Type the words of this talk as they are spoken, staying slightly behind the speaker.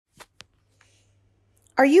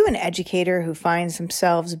Are you an educator who finds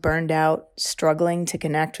themselves burned out, struggling to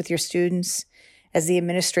connect with your students, as the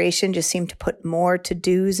administration just seemed to put more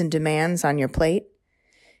to-dos and demands on your plate?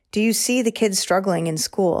 Do you see the kids struggling in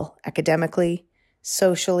school, academically,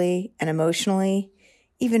 socially, and emotionally,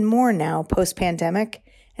 even more now post-pandemic,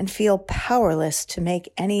 and feel powerless to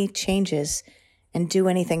make any changes and do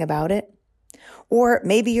anything about it? Or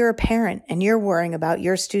maybe you're a parent and you're worrying about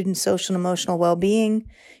your students' social and emotional well-being.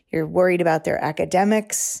 You're worried about their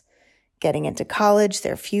academics, getting into college,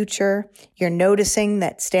 their future. You're noticing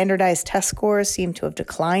that standardized test scores seem to have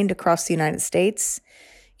declined across the United States.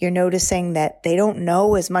 You're noticing that they don't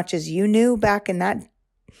know as much as you knew back in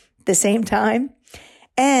the same time.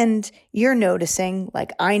 And you're noticing,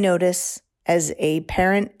 like I notice as a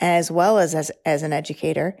parent as well as an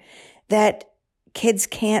educator, that kids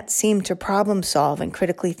can't seem to problem solve and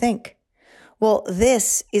critically think. Well,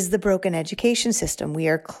 this is the broken education system we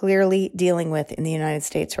are clearly dealing with in the United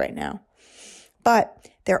States right now. But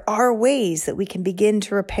there are ways that we can begin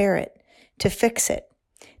to repair it, to fix it,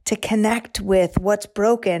 to connect with what's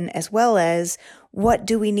broken, as well as what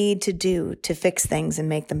do we need to do to fix things and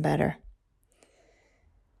make them better.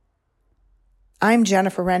 I'm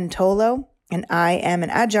Jennifer Wren Tolo, and I am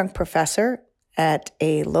an adjunct professor at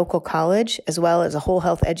a local college, as well as a whole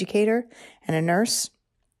health educator and a nurse.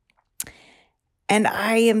 And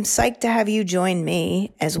I am psyched to have you join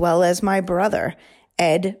me, as well as my brother,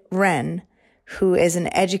 Ed Wren, who is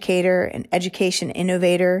an educator, an education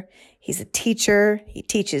innovator. He's a teacher. He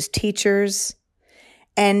teaches teachers.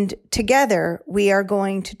 And together, we are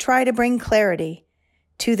going to try to bring clarity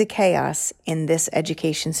to the chaos in this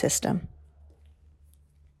education system.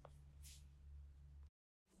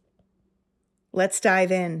 Let's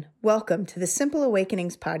dive in. Welcome to the Simple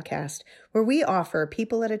Awakenings podcast, where we offer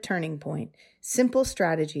people at a turning point simple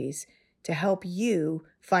strategies to help you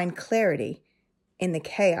find clarity in the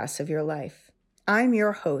chaos of your life. I'm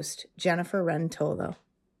your host, Jennifer Wren Tolo.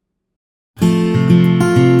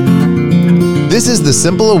 This is the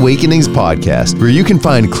Simple Awakenings podcast, where you can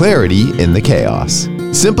find clarity in the chaos.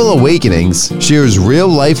 Simple Awakenings shares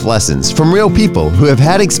real-life lessons from real people who have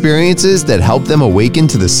had experiences that help them awaken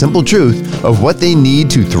to the simple truth of what they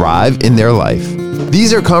need to thrive in their life.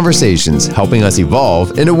 These are conversations helping us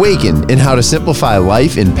evolve and awaken in how to simplify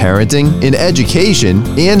life in parenting, in education,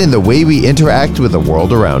 and in the way we interact with the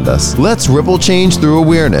world around us. Let's ripple change through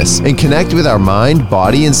awareness and connect with our mind,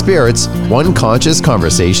 body, and spirits, one conscious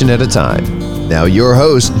conversation at a time. Now your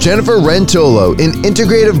host, Jennifer Wren Tolo, an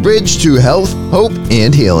integrative bridge to health, hope,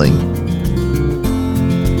 and healing.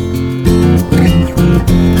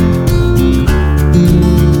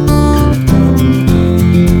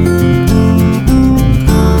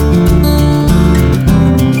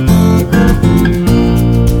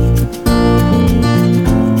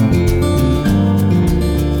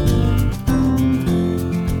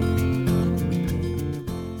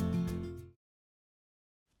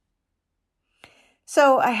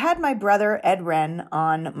 So I had my brother, Ed Wren,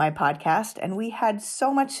 on my podcast, and we had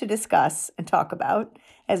so much to discuss and talk about,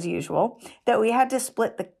 as usual, that we had to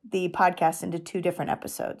split the podcast into two different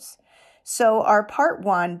episodes. So our part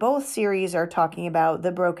one, both series are talking about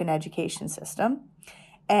the broken education system.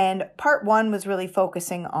 And part one was really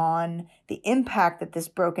focusing on the impact that this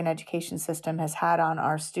broken education system has had on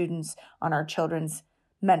our students, on our children's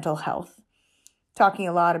mental health, talking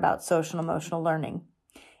a lot about social and emotional learning.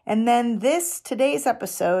 And then today's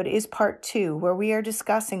episode is part two, where we are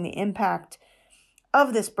discussing the impact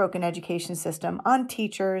of this broken education system on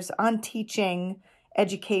teachers, on teaching,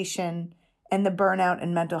 education, and the burnout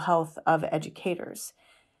and mental health of educators.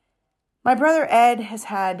 My brother Ed has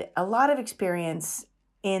had a lot of experience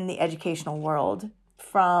in the educational world,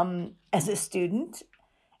 from as a student,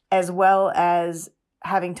 as well as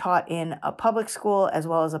having taught in a public school, as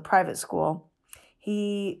well as a private school.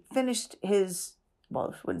 He finished I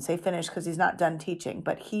wouldn't say finished because he's not done teaching,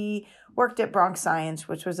 but he worked at Bronx Science,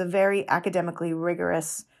 which was a very academically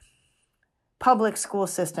rigorous public school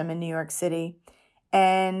system in New York City.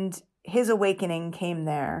 And his awakening came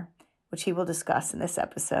there, which he will discuss in this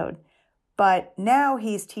episode. But now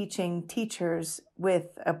he's teaching teachers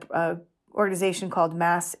with a organization called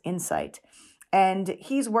Mass Insight. And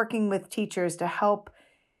he's working with teachers to help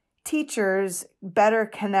teachers better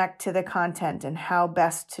connect to the content and how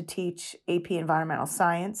best to teach AP Environmental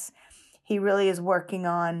Science. He really is working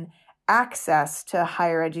on access to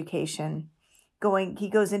higher education. He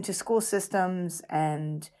goes into school systems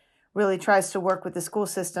and really tries to work with the school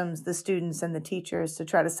systems, the students, and the teachers to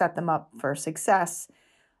try to set them up for success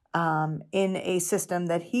in a system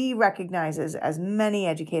that he recognizes, as many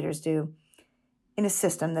educators do, in a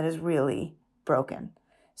system that is really broken.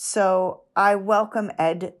 So I welcome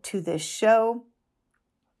Ed to this show.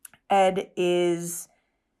 Ed is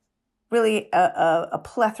really a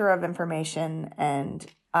plethora of information, and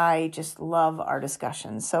I just love our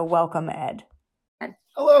discussions. So welcome, Ed.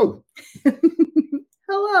 Hello. Hello.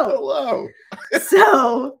 Hello.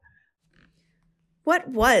 So what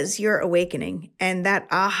was your awakening and that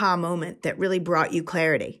aha moment that really brought you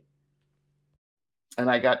clarity? And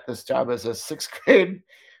I got this job as a 6th grade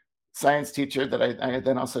science teacher that I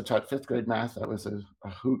then also taught 5th grade math. That was a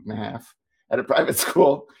hoot and a half at a private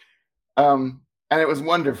school. And it was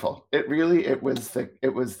wonderful. It was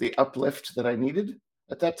the uplift that I needed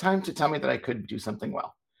at that time to tell me that I could do something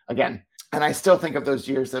well again. And I still think of those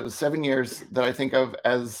years. That was 7 years that I think of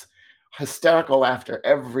as hysterical laughter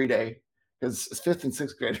every day, because 5th and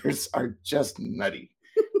 6th graders are just nutty,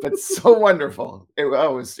 but so wonderful. It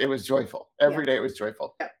was joyful. Every day it was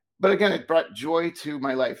joyful. Yeah. But again, it brought joy to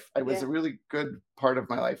my life. I was a really good part of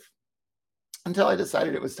my life until I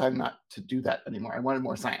decided it was time not to do that anymore. I wanted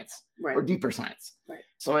more science, or deeper science. Right.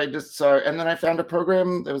 So I just and then I found a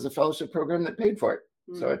program. There was a fellowship program that paid for it.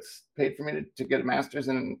 So it's paid for me to get a master's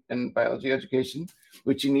in biology education,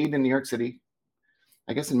 which you need in New York City.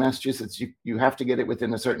 I guess in Massachusetts, you have to get it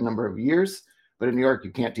within a certain number of years, but in New York,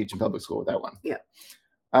 you can't teach in public school without one. Yeah.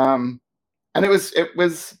 And it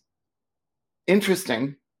was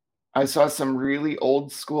interesting. I saw some really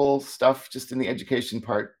old school stuff just in the education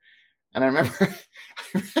part. And I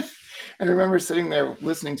remember sitting there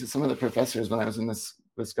listening to some of the professors when I was in this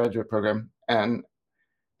graduate program, and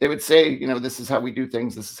they would say, this is how we do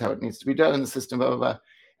things. This is how it needs to be done in the system, blah, blah, blah.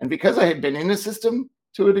 And because I had been in a system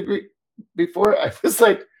to a degree before, I was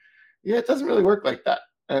like, yeah, it doesn't really work like that.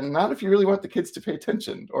 And not if you really want the kids to pay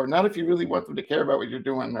attention, or not if you really want them to care about what you're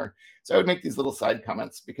doing. So I would make these little side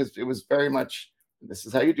comments, because it was very much, this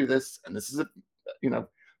is how you do this. And this is,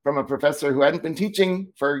 from a professor who hadn't been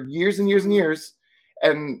teaching for years and years and years,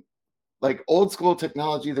 and like old school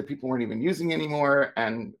technology that people weren't even using anymore,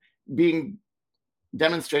 and being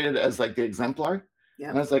demonstrated as like the exemplar. Yeah.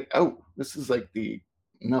 And I was like, oh, this is like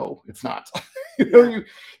no, it's not. You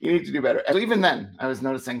need to do better. And even then I was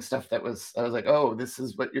noticing stuff I was like, oh, this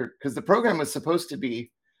is what because the program was supposed to be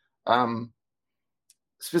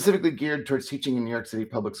specifically geared towards teaching in New York City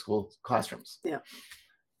public school classrooms. Yeah.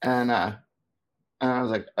 And I was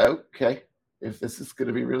like, okay, if this is going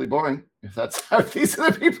to be really boring, if that's how these are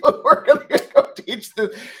the people who are going to go teach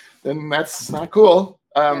then that's not cool.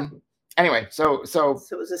 Anyway, so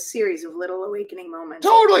it was a series of little awakening moments.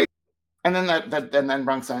 Totally. And then then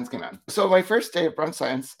Bronx Science came out. So my first day of Bronx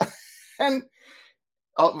Science, and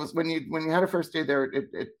was when you had a first day there,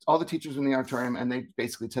 all the teachers were in the auditorium, and they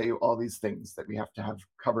basically tell you all these things that we have to have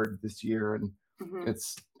covered this year, and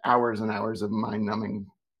it's hours and hours of mind-numbing,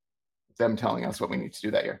 them telling us what we need to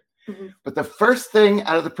do that year. But the first thing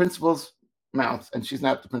out of the principal's mouth, and she's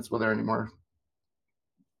not the principal there anymore.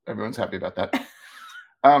 Everyone's happy about that.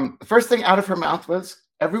 The first thing out of her mouth was,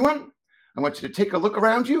 everyone, I want you to take a look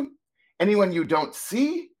around you. Anyone you don't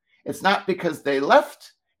see, it's not because they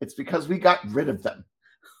left, it's because we got rid of them.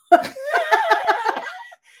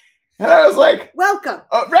 And I was like, welcome.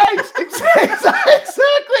 Oh, right,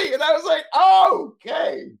 exactly. And I was like, oh,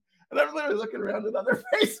 okay. And I'm literally looking around at other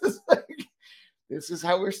faces like, this is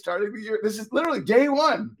how we're starting the year. This is literally day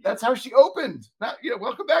one. That's how she opened. Now,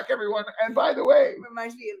 welcome back, everyone. And by the way,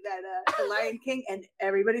 reminds me of that The Lion King, and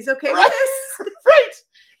everybody's okay with this, right?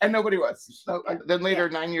 And nobody was. So then later,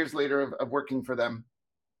 9 years later of working for them,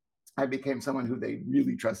 I became someone who they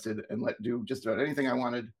really trusted and let do just about anything I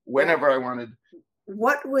wanted, whenever I wanted.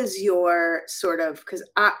 What was your sort of? Because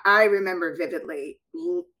I remember vividly,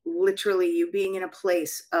 literally, you being in a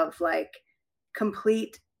place of like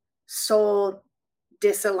complete soul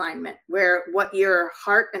disalignment, where what your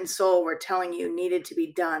heart and soul were telling you needed to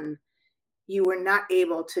be done, you were not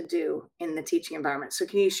able to do in the teaching environment. So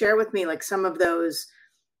can you share with me like some of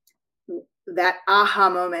that aha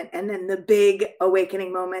moment, and then the big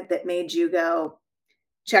awakening moment that made you go,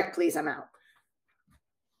 check, please, I'm out?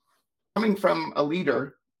 Coming from a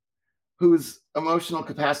leader whose emotional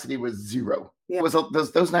capacity was zero. Yeah.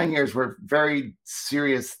 Those 9 years were very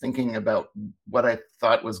serious thinking about what I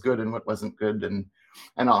thought was good and what wasn't good, and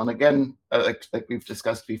all. And again, like we've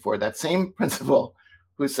discussed before, that same principal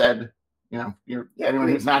who said, anyone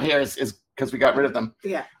who's not here is because we got rid of them.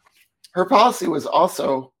 Yeah. Her policy was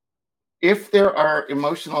also, if there are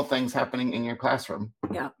emotional things happening in your classroom,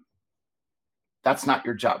 that's not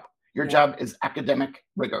your job. Your job is academic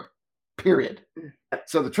rigor, period.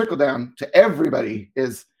 So the trickle down to everybody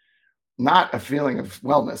is not a feeling of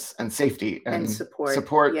wellness and safety and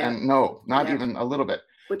support and no, not even a little bit.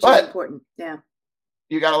 Which is important. Yeah.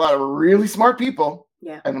 You got a lot of really smart people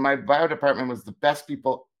Yeah. And my bio department was the best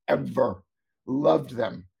people ever. Loved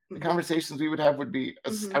them. The conversations we would have would be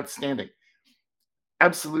outstanding.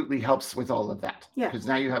 Absolutely helps with all of that. Yeah. Because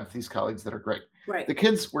now you have these colleagues that are great. Right. The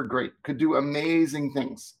kids were great, could do amazing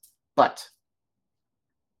things, but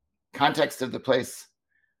context of the place,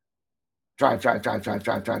 drive at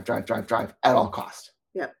all cost.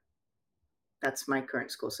 Yep. That's my current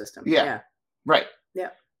school system. Yeah. Right. Yeah.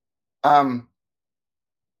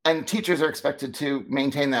 And teachers are expected to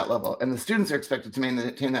maintain that level, and the students are expected to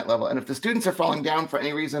maintain that level. And if the students are falling down for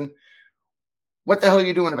any reason, what the hell are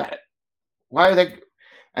you doing about it? Why are they?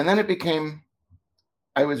 And then it became,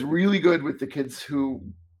 I was really good with the kids who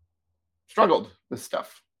struggled with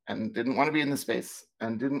stuff and didn't want to be in the space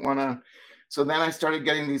and didn't want to. So then I started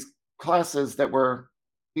getting these classes that were,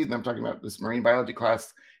 either I'm talking about this marine biology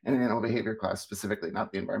class and an animal behavior class specifically,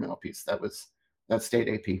 not the environmental piece. That state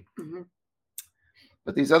AP. Mm-hmm.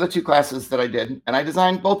 But these other two classes that I did, and I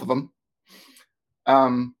designed both of them,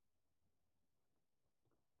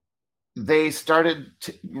 they started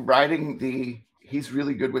writing he's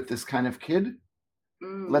really good with this kind of kid.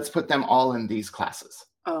 Let's put them all in these classes.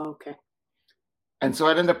 Oh, okay. And so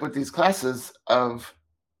I'd end up with these classes of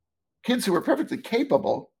kids who were perfectly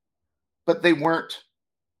capable, but they weren't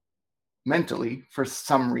mentally, for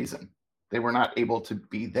some reason. They were not able to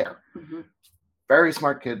be there. Mm-hmm. Very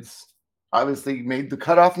smart kids. Obviously made the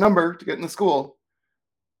cutoff number to get in the school.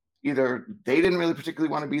 Either they didn't really particularly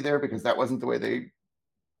want to be there because that wasn't the way they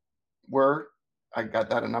were. I got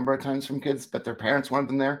that a number of times from kids, but their parents wanted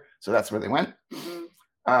them there, so that's where they went.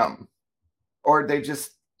 Mm-hmm. Or they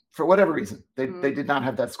just, for whatever reason, they did not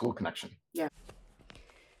have that school connection. Yeah.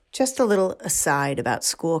 Just a little aside about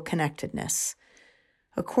school connectedness.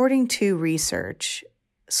 According to research,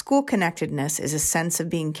 school connectedness is a sense of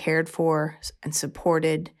being cared for and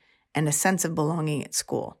supported and a sense of belonging at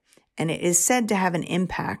school. And it is said to have an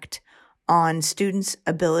impact on students'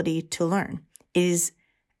 ability to learn. It is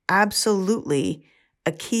absolutely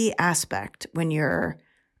a key aspect when you're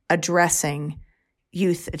addressing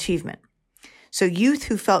youth achievement. So youth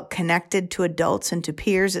who felt connected to adults and to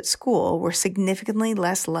peers at school were significantly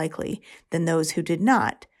less likely than those who did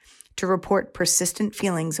not to report persistent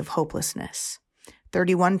feelings of hopelessness,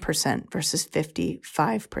 31% versus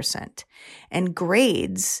 55%. And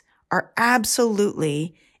grades are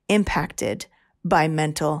absolutely impacted by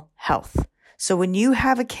mental health. So when you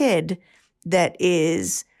have a kid that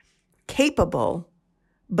is capable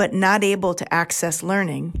but not able to access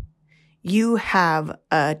learning, you have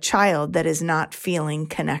a child that is not feeling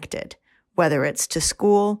connected, whether it's to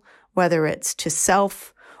school, whether it's to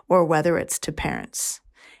self, or whether it's to parents.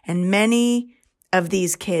 And many of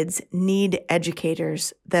these kids need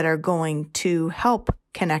educators that are going to help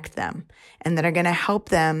connect them and that are going to help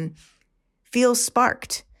them feel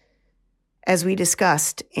sparked, as we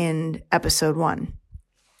discussed in episode 1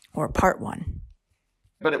 or part 1.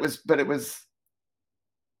 But it was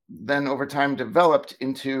then over time developed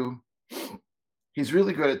into, he's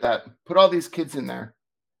really good at that. Put all these kids in there.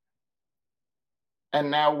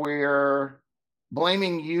 And now we're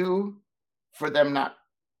blaming you for them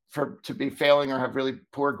to be failing or have really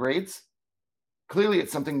poor grades. Clearly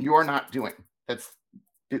it's something you're not doing. That's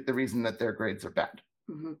the reason that their grades are bad.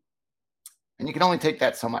 Mm-hmm. And you can only take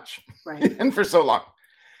that so much. Right. And for so long.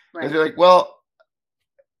 Right. And you're like, well,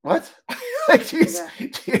 what? Like, do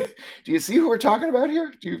you see who we're talking about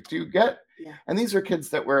here? Do you get? Yeah. And these are kids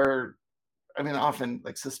that were, often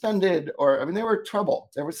like suspended, or they were trouble.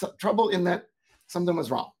 There was some trouble in that something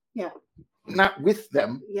was wrong. Yeah. Not with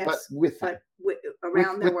them, yes, but with them.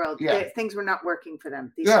 Around the world. Yeah. Things were not working for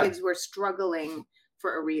them. These kids were struggling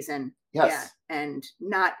for a reason. Yes. Yeah. And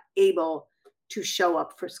not able to show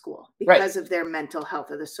up for school because of their mental health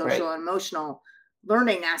or the social and emotional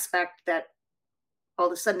learning aspect that all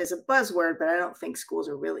of a sudden is a buzzword, but I don't think schools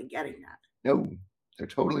are really getting that. No, they're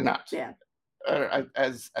totally not. Yeah.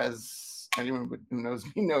 As anyone who knows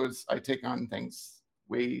me knows, I take on things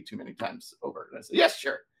way too many times over. And I say, yes,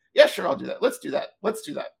 sure, I'll do that. Let's do that.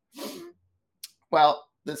 Mm-hmm. Well,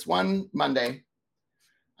 this one Monday,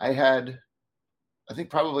 I think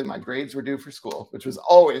probably my grades were due for school, which was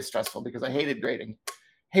always stressful because I hate grading.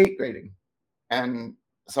 And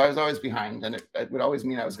so I was always behind, and it would always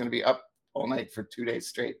mean I was going to be up all night for 2 days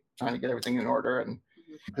straight, trying to get everything in order. And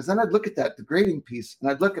because then I'd look at the grading piece, and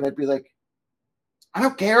I'd be like, I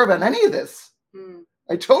don't care about any of this.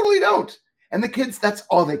 I totally don't. And the kids, that's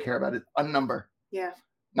all they care about, is a number. Yeah.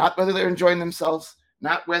 Not whether they're enjoying themselves,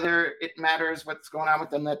 not whether it matters what's going on with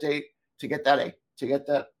them that day, to get that A, to get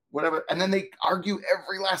that whatever. And then they argue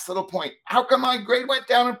every last little point. How come my grade went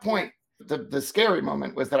down a point? The scary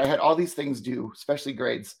moment was that I had all these things due, especially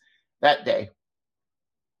grades, that day.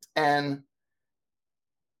 And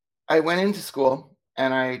I went into school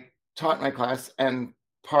and I taught my class, and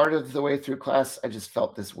part of the way through class, I just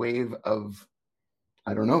felt this wave of,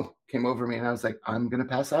 I don't know, came over me, and I was like, I'm going to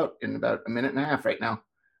pass out in about a minute and a half right now.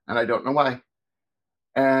 And I don't know why.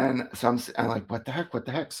 And so I'm like, what the heck? What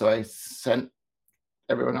the heck? So I sent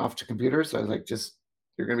everyone off to computers. So I was like,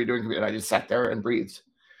 you're going to be doing computer. And I just sat there and breathed.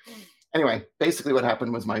 Anyway, basically what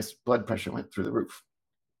happened was my blood pressure went through the roof.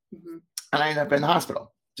 Mm-hmm. And I ended up in the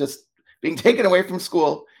hospital, just being taken away from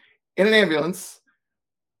school in an ambulance.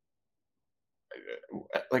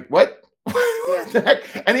 Like, what? Yeah. What the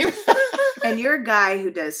heck? And even and you're a guy who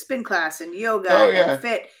does spin class and yoga and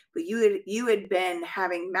fit, but you had been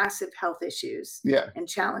having massive health issues and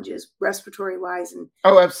challenges, respiratory wise, and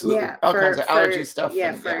absolutely, all kinds of allergy stuff.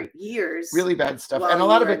 For years, really bad stuff, and a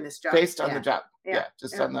lot of it based on the job.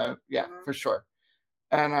 On the for sure.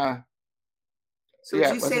 And so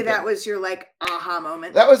would you say that was your like aha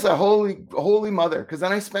moment? That was a holy mother, because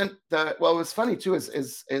then I spent it was funny too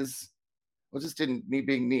is well, just didn't me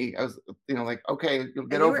being me. I was, like, okay, you'll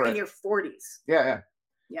get over it. In your 40s. Yeah.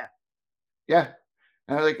 And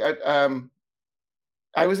I was like,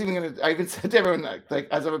 I even said to everyone, like,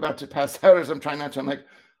 as I'm about to pass out, as I'm trying not to, I'm like,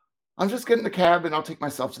 I'm just getting the cab and I'll take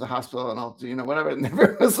myself to the hospital and I'll do, whatever. And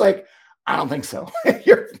everyone was like, I don't think so.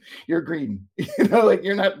 You're green. Like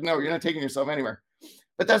you're not taking yourself anywhere.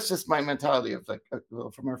 But that's just my mentality of like,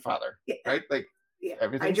 from our father, right? Like,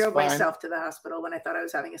 I drove myself to the hospital when I thought I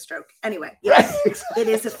was having a stroke. Anyway, yes, It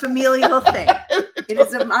is a familial thing. It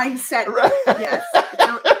is a mindset. Right. Yes,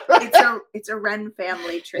 it's a Wren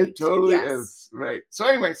family trait. It totally is. Right. So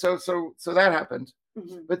anyway, so that happened.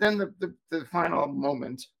 Mm-hmm. But then the final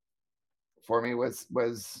moment for me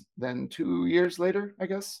was then 2 years later, I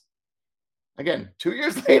guess. Again, 2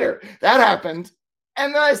 years later, that happened,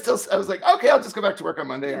 and then I was like, okay, I'll just go back to work on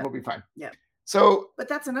Monday and we'll be fine. Yeah. So, but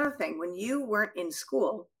that's another thing. When you weren't in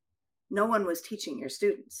school, no one was teaching your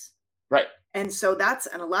students. Right. And so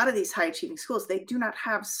and a lot of these high achieving schools, they do not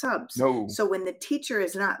have subs. No. So when the teacher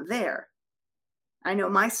is not there, I know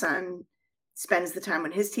my son spends the time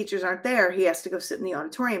when his teachers aren't there, he has to go sit in the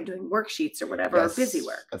auditorium doing worksheets or whatever, or busy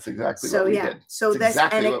work. That's exactly what we did. So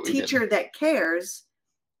a teacher that cares,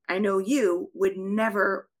 I know you would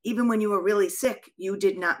never, even when you were really sick, you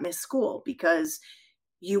did not miss school because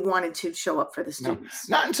you wanted to show up for the students.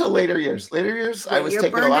 No, not until later years. Later years, I was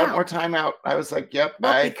taking a lot more time out. I was like, yep,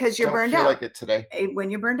 because you're burned out. I don't feel like it today.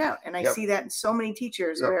 When you're burned out. And I see that in so many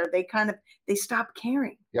teachers where they stop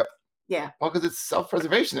caring. Yep. Yeah. Well, because it's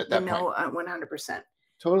self-preservation at that point. 100%.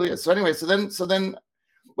 Totally is. So anyway, so then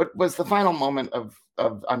what was the final moment of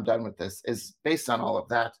I'm done with this is based on all of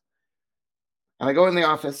that. And I go in the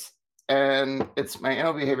office and it's my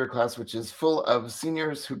annual behavior class, which is full of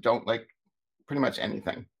seniors who don't like pretty much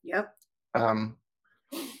anything. Yep.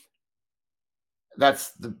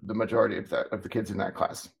 That's the majority of the kids in that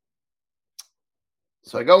class.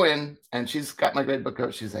 So I go in and she's got my grade book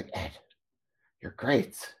out. She's like, Ed, your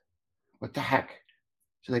grades. What the heck?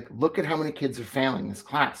 She's like, look at how many kids are failing this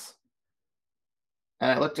class.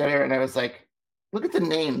 And I looked at her and I was like, look at the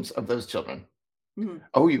names of those children. Mm-hmm.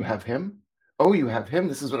 Oh, you have him? Oh, you have him?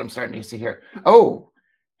 This is what I'm starting to see here. Oh.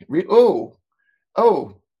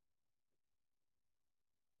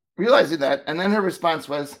 Realizing that. And then her response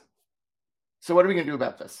was, so what are we going to do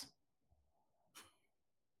about this?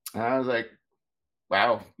 And I was like,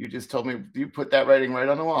 wow, you just told me, you put that writing right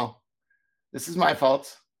on the wall. This is my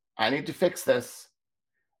fault. I need to fix this.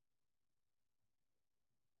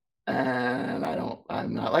 And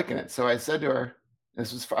I'm not liking it. So I said to her,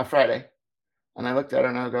 this was a Friday, and I looked at her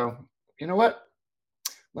and I go, you know what?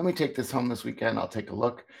 Let me take this home this weekend. I'll take a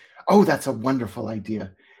look. Oh, that's a wonderful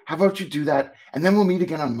idea. How about you do that? And then we'll meet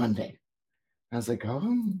again on Monday. I was like,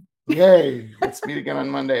 oh, yay. Let's meet again on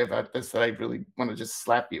Monday about this, that I really want to just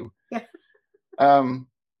slap you. Yeah. And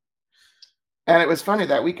it was funny,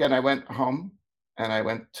 that weekend I went home and I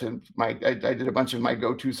went to I did a bunch of my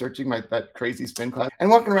go-to searching, that crazy spin class, and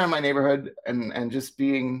walking around my neighborhood and just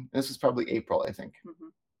being, this was probably April, I think,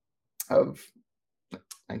 of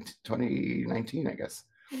 2019, I guess.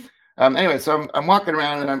 Anyway, so I'm walking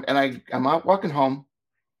around and I'm out walking home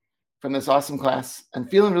from this awesome class and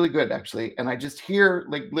feeling really good, actually. And I just hear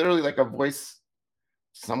literally like a voice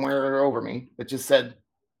somewhere over me that just said,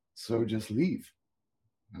 so just leave.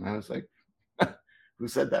 And I was like, who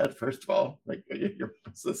said that? First of all, like,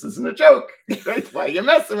 this isn't a joke, right? Why are you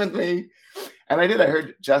messing with me? And I did. I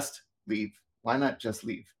heard, just leave. Why not just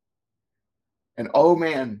leave? And oh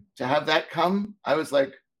man, to have that come, I was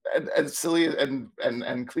like, as silly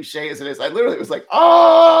and cliche as it is, I literally was like,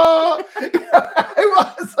 oh,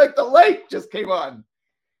 I was like, the light just came on.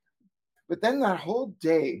 But then that whole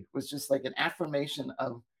day was just like an affirmation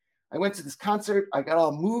of, I went to this concert, I got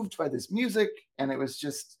all moved by this music, and it was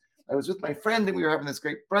just, I was with my friend and we were having this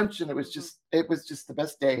great brunch, and it was just the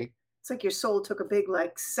best day. It's like your soul took a big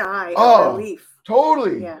like sigh Oh, of relief.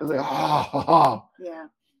 Totally. Yeah. It was like, oh. Yeah.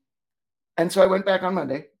 And so I went back on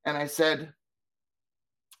Monday and I said,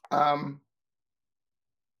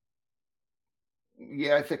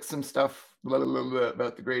 yeah, I fixed some stuff blah, blah, blah,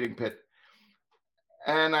 about the grading pit.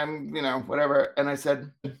 And I'm, whatever. And I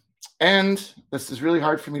said, and this is really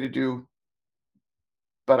hard for me to do,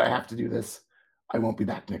 but I have to do this. I won't be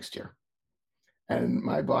back next year. And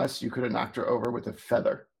my boss, you could have knocked her over with a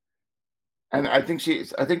feather. And I think she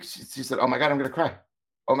said, oh my God, I'm going to cry.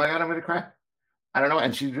 Oh my God, I'm going to cry. I don't know.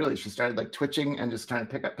 And she started like twitching and just trying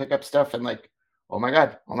to pick up stuff and like, oh my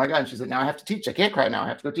God. And she said, now I have to teach. I can't cry now. I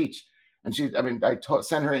have to go teach. And I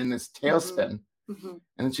sent her in this tailspin. Mm-hmm. And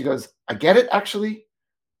then she goes, I get it actually,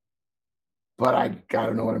 but I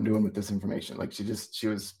gotta know what I'm doing with this information. Like she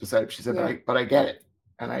was beside it. She said, yeah. but I get it.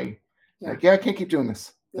 And I can't keep doing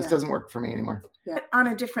this. This doesn't work for me anymore. Yeah. On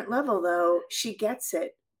a different level though, she gets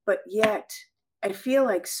it, but yet I feel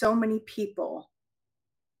like so many people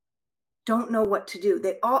don't know what to do.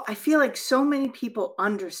 I feel like so many people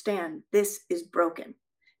understand this is broken.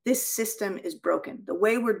 This system is broken. The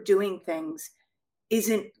way we're doing things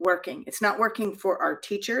isn't working. It's not working for our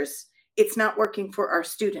teachers. It's not working for our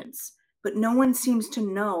students, but no one seems to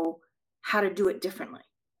know how to do it differently.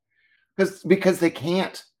 Because they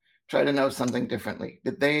can't try to know something differently.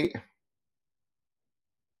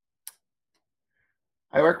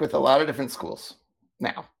 I work with a lot of different schools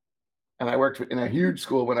now. And I worked in a huge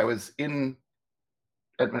school when I was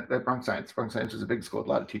at Bronx Science. Bronx Science was a big school, a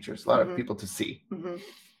lot of teachers, a lot of people to see. Mm-hmm.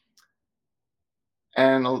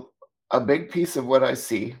 And a big piece of what I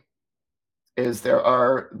see is there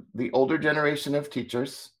are the older generation of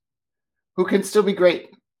teachers who can still be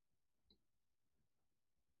great.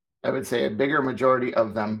 I would say a bigger majority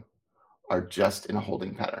of them are just in a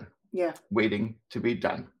holding pattern. Yeah. Waiting to be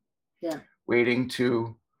done. Yeah. Waiting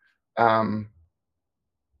to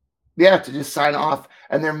to just sign off,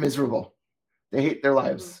 and they're miserable. They hate their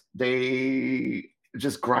lives. Mm-hmm. They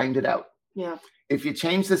just grind it out. Yeah. If you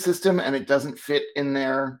change the system and it doesn't fit in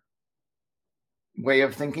their way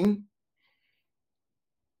of thinking,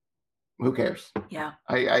 who cares? Yeah.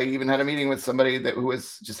 I even had a meeting with somebody who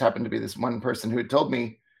was just happened to be this one person who had told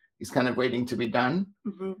me he's kind of waiting to be done.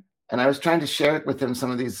 Mm-hmm. And I was trying to share with him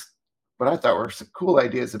some of these, what I thought were some cool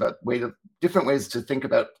ideas about different ways to think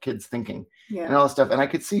about kids thinking and all this stuff. And I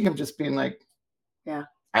could see him just being like, yeah,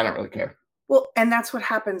 I don't really care. Well, and that's what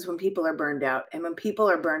happens when people are burned out. And when people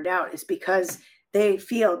are burned out, it's because they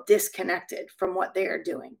feel disconnected from what they are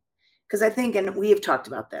doing. Because I think, and we have talked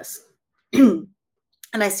about this, and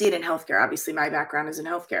I see it in healthcare. Obviously, my background is in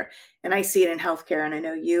healthcare, and I see it in healthcare. And I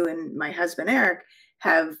know you and my husband, Eric,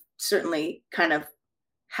 have certainly kind of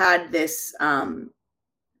had this,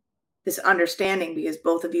 this understanding, because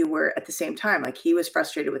both of you were at the same time, like he was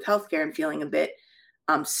frustrated with healthcare and feeling a bit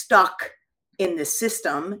stuck in the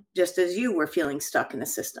system, just as you were feeling stuck in the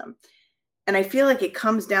system. And I feel like it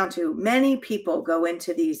comes down to many people go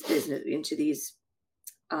into these business, into these,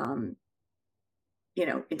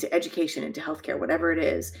 into education, into healthcare, whatever it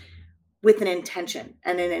is, with an intention,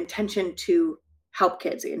 and an intention to help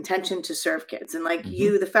kids, the intention to serve kids. And like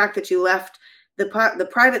you, the fact that you left the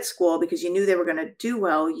private school because you knew they were going to do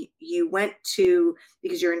well, you went to,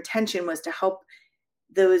 because your intention was to help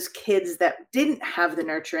those kids that didn't have the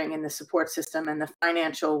nurturing and the support system and the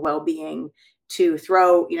financial well-being to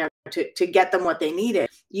to get them what they needed.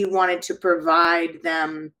 You wanted to provide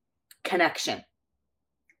them connection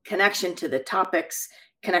to the topics,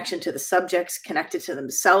 connection to the subjects, connected to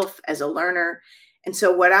themselves as a learner. And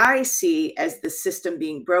so what I see as the system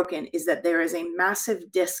being broken is that there is a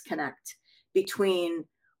massive disconnect between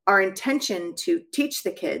our intention to teach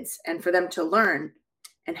the kids and for them to learn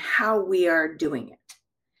and how we are doing it.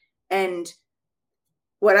 And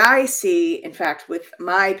what I see, in fact, with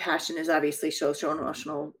my passion is obviously social and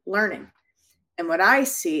emotional learning. And what I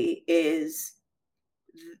see is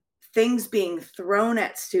things being thrown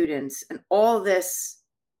at students and all this,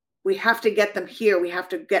 we have to get them here. We have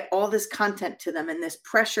to get all this content to them, and this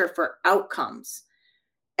pressure for outcomes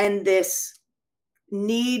and this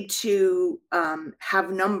need to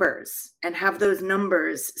have numbers and have those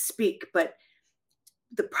numbers speak. But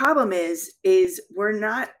the problem is we're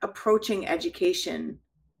not approaching education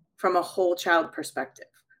from a whole child perspective.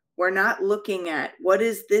 We're not looking at what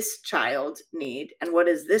does this child need and what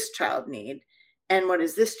does this child need and what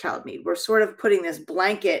does this child need. We're sort of putting this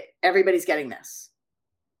blanket, everybody's getting this.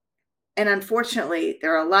 And unfortunately,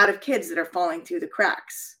 there are a lot of kids that are falling through the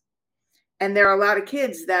cracks. And there are a lot of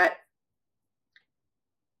kids that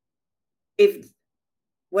if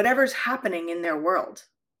whatever's happening in their world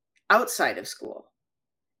outside of school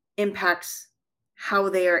impacts how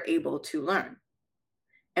they are able to learn.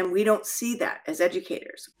 And we don't see that as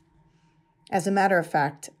educators. As a matter of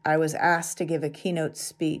fact, I was asked to give a keynote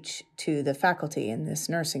speech to the faculty in this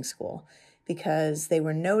nursing school because they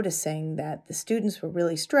were noticing that the students were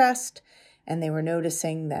really stressed, and they were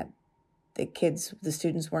noticing that the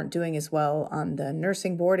students weren't doing as well on the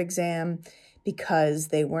nursing board exam because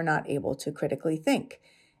they were not able to critically think.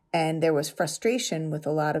 And there was frustration with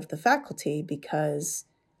a lot of the faculty because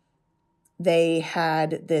they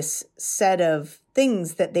had this set of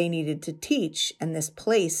things that they needed to teach and this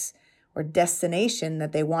place or destination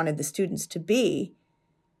that they wanted the students to be.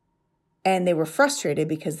 And they were frustrated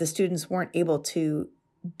because the students weren't able to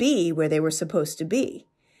be where they were supposed to be.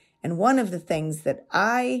 And one of the things that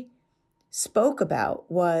I spoke about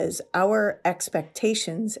was our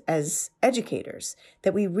expectations as educators,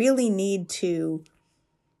 that we really need to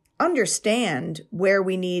understand where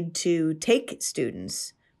we need to take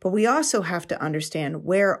students, but we also have to understand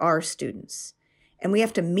where are students, and we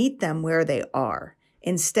have to meet them where they are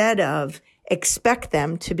instead of expect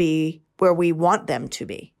them to be where we want them to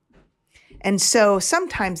be. And so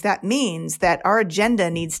sometimes that means that our agenda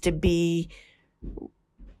needs to be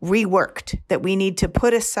reworked, that we need to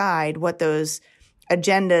put aside what those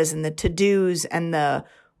agendas and the to-dos and the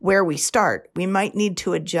where we start, we might need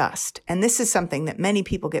to adjust. And this is something that many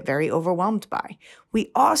people get very overwhelmed by. We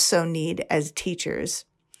also need, as teachers,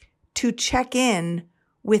 to check in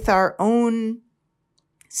with our own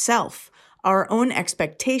self, our own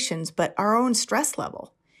expectations, but our own stress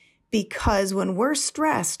level. Because when we're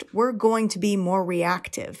stressed, we're going to be more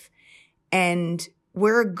reactive, and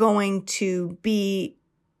we're going to be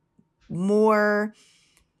more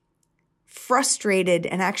frustrated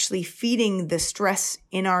and actually feeding the stress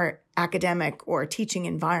in our academic or teaching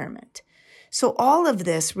environment. So all of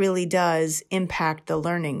this really does impact the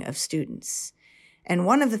learning of students. And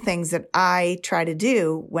one of the things that I try to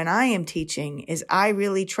do when I am teaching is I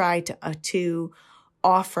really try to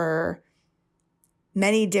offer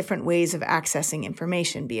many different ways of accessing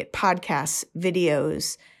information, be it podcasts,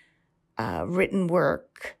 videos, written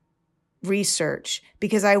work, research,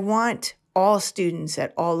 because I want all students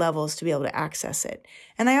at all levels to be able to access it.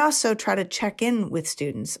 And I also try to check in with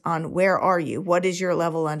students on where are you? What is your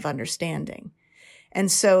level of understanding? And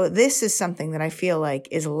so this is something that I feel like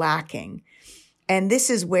is lacking. And this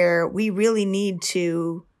is where we really need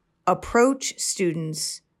to approach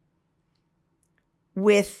students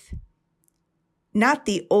with not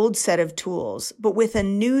the old set of tools, but with a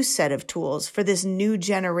new set of tools for this new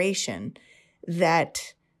generation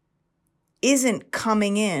that isn't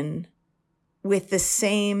coming in with the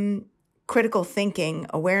same critical thinking,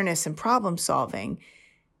 awareness, and problem solving,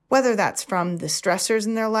 whether that's from the stressors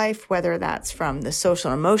in their life, whether that's from the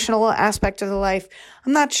social and emotional aspect of the life,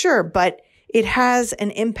 I'm not sure, but it has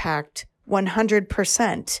an impact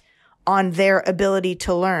 100% on their ability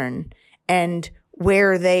to learn and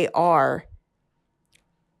where they are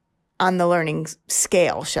on the learning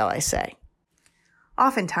scale, shall I say.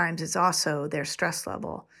 Oftentimes, it's also their stress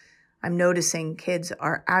level. I'm noticing kids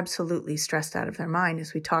are absolutely stressed out of their mind,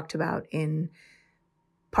 as we talked about in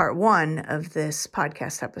part 1 of this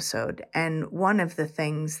podcast episode. And one of the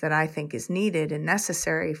things that I think is needed and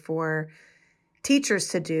necessary for teachers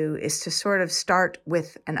to do is to sort of start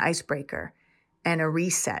with an icebreaker and a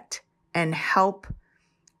reset and help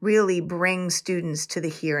really bring students to the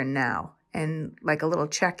here and now and like a little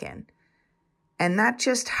check-in. And that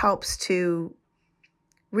just helps to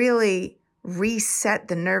really reset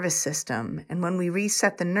the nervous system. And when we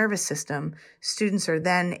reset the nervous system, students are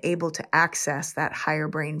then able to access that higher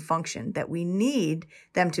brain function that we need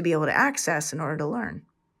them to be able to access in order to learn.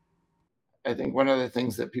 I think one of the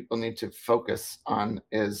things that people need to focus on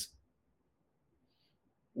is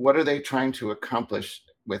what are they trying to accomplish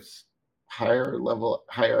with higher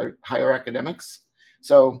academics?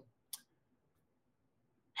 So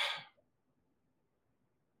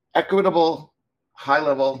equitable,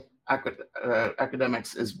 high-level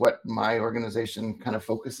academics is what my organization kind of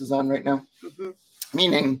focuses on right now. Mm-hmm.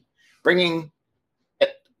 Meaning bringing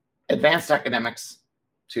advanced academics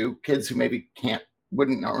to kids who maybe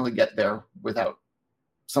wouldn't normally get there without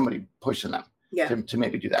somebody pushing them to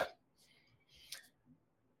maybe do that.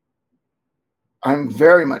 I'm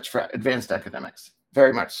very much for advanced academics,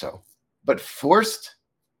 very much so. But forced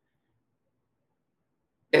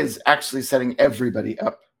is actually setting everybody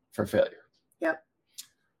up for failure. Yep.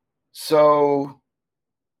 So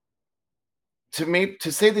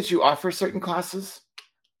to say that you offer certain classes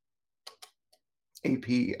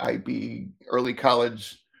AP, IB, early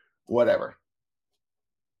college, whatever.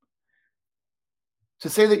 To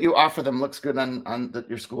say that you offer them looks good on that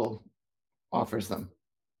your school offers them.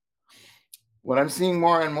 What I'm seeing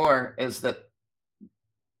more and more is that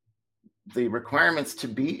the requirements to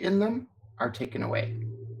be in them are taken away.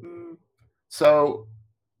 So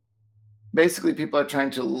basically, people are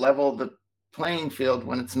trying to level the playing field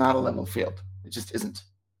when it's not a level field. It just isn't.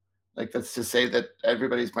 Like, that's to say that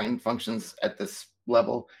everybody's brain functions at this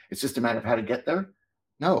level. It's just a matter of how to get there.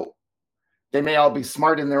 No, they may all be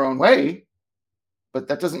smart in their own way, but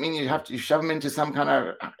that doesn't mean you have to shove them into some kind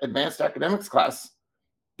of advanced academics class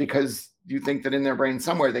because you think that in their brain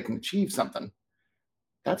somewhere they can achieve something.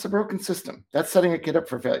 That's a broken system. That's setting a kid up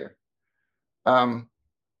for failure. To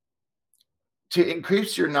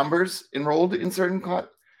increase your numbers enrolled in certain class,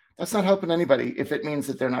 that's not helping anybody if it means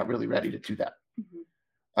that they're not really ready to do that.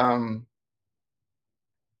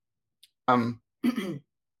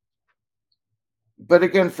 But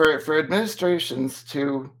again, for administrations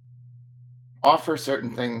to offer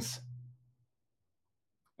certain things,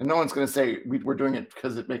 and no one's going to say we're doing it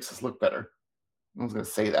because it makes us look better. No one's going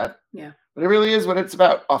to say that. Yeah. But it really is what it's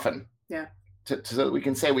about often. Yeah. So that we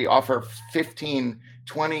can say we offer 15,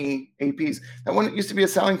 20 APs. That one used to be a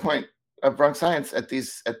selling point of Bronx Science at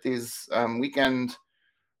these weekend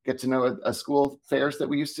get to know a school fairs that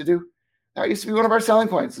we used to do. That used to be one of our selling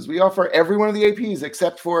points, is we offer every one of the APs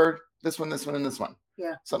except for this one, and this one.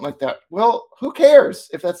 Yeah. Something like that. Well, who cares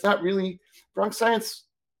if that's not really Bronx Science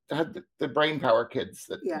had the brain power kids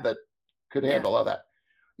that could handle all that.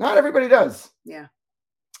 Not everybody does. Yeah.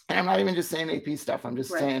 And I'm not even just saying AP stuff. I'm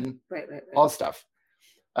just saying all stuff.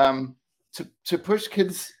 To push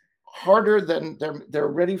kids harder than they're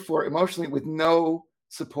ready for emotionally with no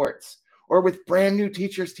supports or with brand new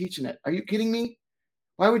teachers teaching it. Are you kidding me?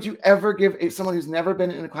 Why would you ever give someone who's never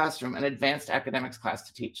been in a classroom an advanced academics class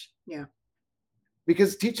to teach? Yeah.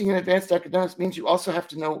 Because teaching in advanced academics means you also have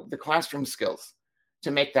to know the classroom skills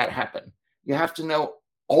to make that happen. You have to know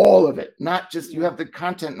all of it, not just you have the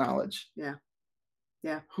content knowledge. Yeah.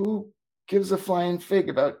 Yeah. Who gives a flying fig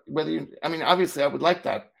about whether you, I mean, obviously I would like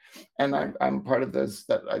that. And I'm part of those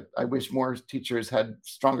that I wish more teachers had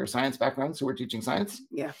stronger science backgrounds who were teaching science.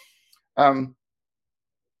 Yeah.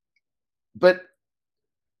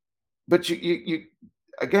 But you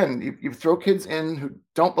again, you throw kids in who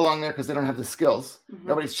don't belong there because they don't have the skills. Mm-hmm.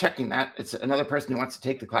 Nobody's checking that. It's another person who wants to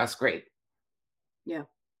take the class. Great. Yeah.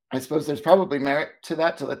 I suppose there's probably merit to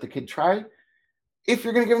that, to let the kid try, if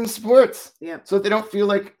you're going to give them supports. Yeah. So that they don't feel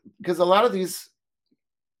like, because a lot of these,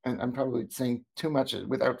 and I'm probably saying too much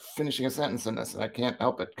without finishing a sentence in this, and I can't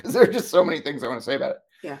help it because there are just so many things I want to say about it.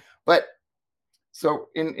 Yeah. But so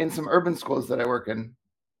in some urban schools that I work in,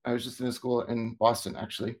 I was just in a school in Boston,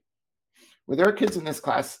 actually, where there are kids in this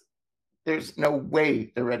class, there's no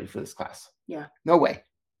way they're ready for this class. Yeah. No way.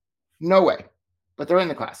 No way. But they're in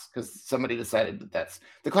the class because somebody decided that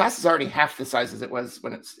the class is already half the size as it was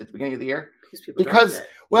when it's at the beginning of the year. Because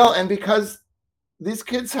these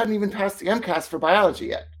kids hadn't even passed the MCAS for biology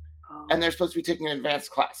yet. Oh. And they're supposed to be taking an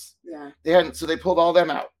advanced class. Yeah. They hadn't, so they pulled all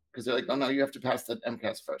them out because they're like, oh no, you have to pass the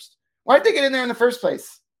MCAS first. Why'd they get in there in the first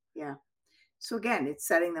place? Yeah. So again, it's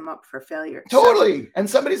setting them up for failure. Totally. And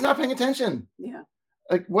somebody's not paying attention. Yeah.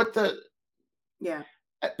 Like what the. Yeah.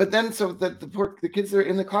 But then, so the kids that are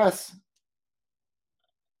in the class,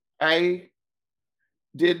 I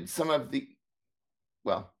did some math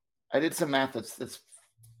that's going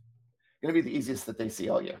to be the easiest that they see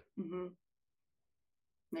all year. Mm-hmm.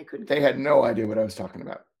 They had no idea what I was talking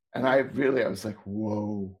about. And I was like,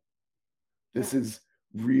 whoa, this is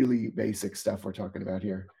really basic stuff we're talking about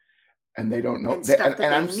here. And they don't know. And stuff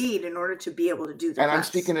that they need in order to be able to do that. And I'm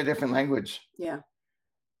speaking a different language. Yeah.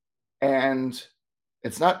 And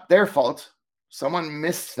it's not their fault. Someone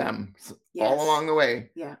missed them all along the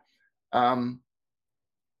way. Yeah. And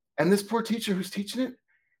this poor teacher who's teaching it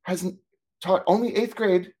hasn't taught only 8th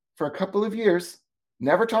grade for a couple of years,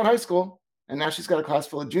 never taught high school. And now she's got a class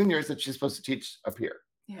full of juniors that she's supposed to teach up here.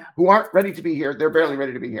 Yeah. Who aren't ready to be here. They're barely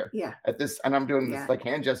ready to be here. Yeah. At this, and I'm doing this like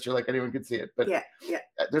hand gesture, like anyone could see it. But yeah.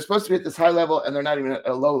 They're supposed to be at this high level and they're not even at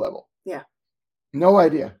a low level. Yeah. No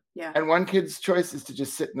idea. Yeah. And one kid's choice is to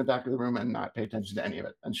just sit in the back of the room and not pay attention to any of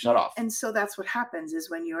it and shut off. And so that's what happens is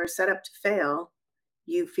when you're set up to fail,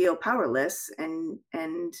 you feel powerless and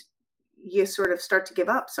you sort of start to give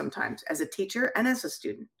up sometimes as a teacher and as a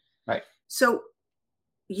student. Right. So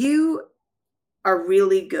you are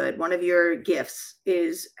really good. One of your gifts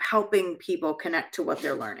is helping people connect to what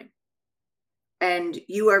they're learning. And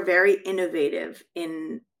you are very innovative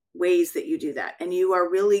in ways that you do that. And you are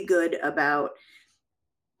really good about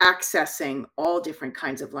accessing all different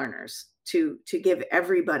kinds of learners. to give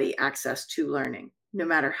everybody access to learning, no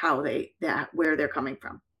matter where they're coming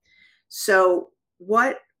from. So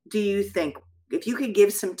what do you think, if you could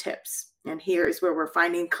give some tips, and here is where we're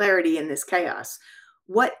finding clarity in this chaos,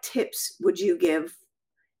 what tips would you give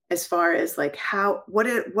as far as like what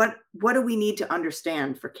do we need to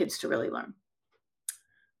understand for kids to really learn?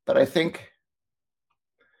 But I think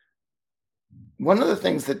one of the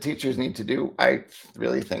things that teachers need to do, I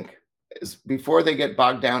really think, is before they get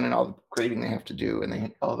bogged down in all the grading they have to do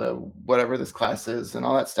and all the whatever this class is and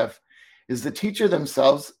all that stuff, is the teacher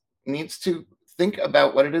themselves needs to think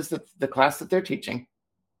about what it is that the class that they're teaching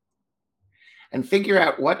and figure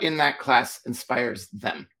out what in that class inspires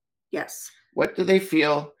them. Yes. What do they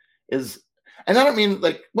feel is, and I don't mean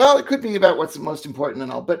like, well, it could be about what's most important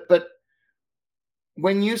and all, but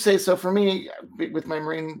when you say, so for me, with my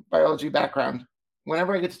marine biology background,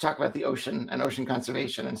 whenever I get to talk about the ocean and ocean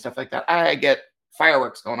conservation and stuff like that, I get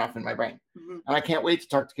fireworks going off in my brain. Mm-hmm. And I can't wait to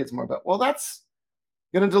talk to kids more about, well, that's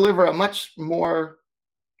going to deliver a much more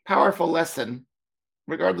powerful lesson,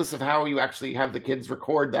 regardless of how you actually have the kids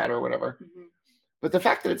record that or whatever. Mm-hmm. But the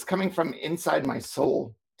fact that it's coming from inside my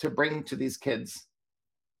soul to bring to these kids,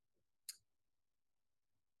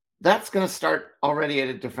 that's going to start already at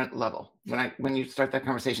a different level when you start that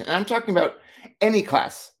conversation. And I'm talking about any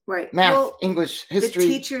class, right? Math, English, history. The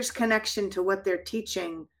teacher's connection to what they're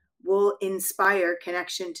teaching will inspire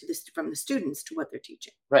connection from the students to what they're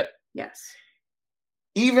teaching. Right. Yes.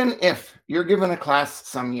 Even if you're given a class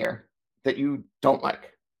some year that you don't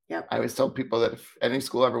like. Yep. I always tell people that if any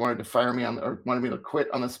school ever wanted to fire me or wanted me to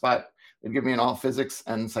quit on the spot, they'd give me an all physics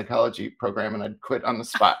and psychology program and I'd quit on the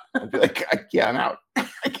spot. I'd be like, yeah, I'm out.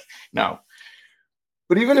 No.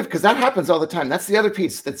 But even if, because that happens all the time, that's the other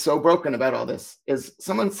piece that's so broken about all this, is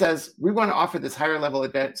someone says, we want to offer this higher level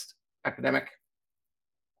advanced academic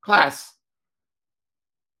class.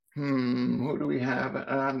 Who do we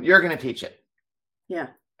have? You're going to teach it. Yeah.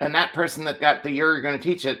 And that person that got the you're going to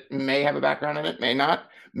teach it may have a background in it, may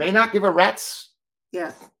not give a rat's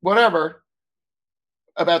whatever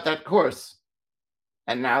about that course.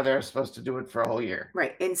 And now they're supposed to do it for a whole year.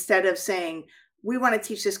 Right. Instead of saying, we want to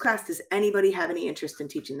teach this class. Does anybody have any interest in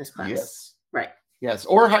teaching this class? Yes. Right. Yes.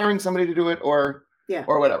 Or hiring somebody to do it or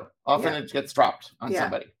whatever. Often it gets dropped on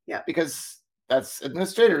somebody. Yeah. Because that's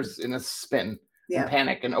administrators in a spin and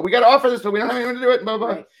panic. And we got to offer this, but we don't have anyone to do it. Blah, blah.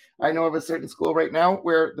 Right. I know of a certain school right now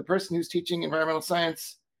where the person who's teaching environmental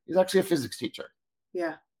science is actually a physics teacher.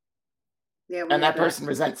 Yeah. Yeah. And that person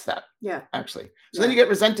resents that. Yeah. Actually. So then you get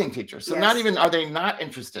resenting teachers. So not even are they not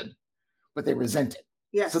interested, but they resent it.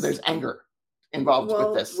 Yes. So there's anger involved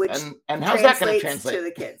with this. And how's that going to translate to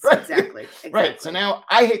the kids? Right. Exactly. Right. So now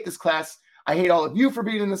I hate this class. I hate all of you for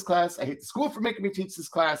being in this class. I hate the school for making me teach this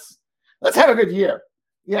class. Let's have a good year.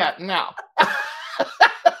 Yeah. No.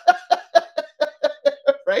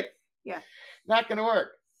 Right? Yeah. Not going to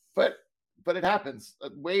work. But it happens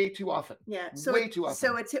way too often. Yeah. So way too often.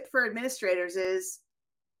 So a tip for administrators is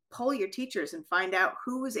poll your teachers and find out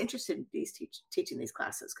who is interested in teaching these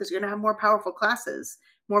classes, because you're going to have more powerful classes,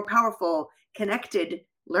 more powerful connected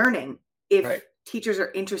learning if teachers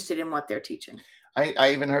are interested in what they're teaching.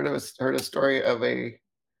 I even heard a story of a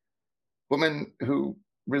woman who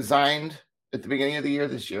resigned at the beginning of the year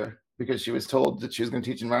this year because she was told that she was going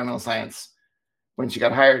to teach environmental science when she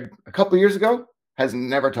got hired a couple of years ago, has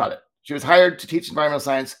never taught it. She was hired to teach environmental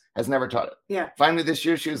science, has never taught it. Yeah. Finally this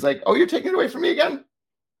year, she was like, oh, you're taking it away from me again?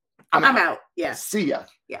 I'm out. Yeah. See ya.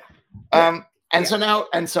 Yeah. So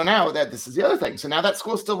now that this is the other thing. So now that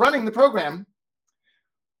school's still running the program,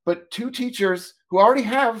 but two teachers who already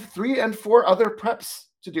have 3 and 4 other preps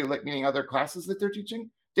to do, like meaning other classes that they're teaching,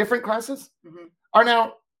 different classes, are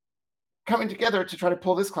now coming together to try to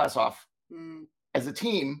pull this class off as a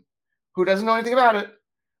team who doesn't know anything about it,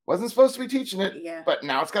 wasn't supposed to be teaching it, but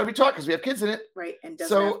now it's got to be taught because we have kids in it. Right. And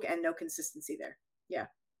and no consistency there. Yeah.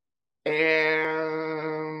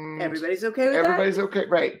 And everybody's okay with everybody's okay,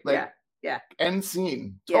 right? Like, end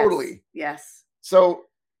scene, totally. Yes. So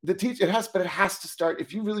the it has to start.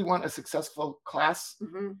 If you really want a successful class,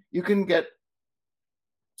 you can get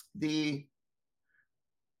the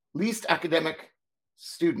least academic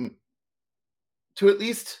student to at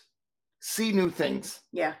least see new things.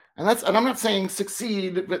 Yeah. And I'm not saying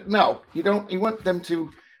succeed, but no, you want them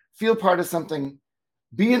to feel part of something,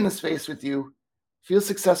 be in the space with you, feel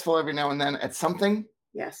successful every now and then at something.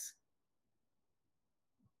 Yes.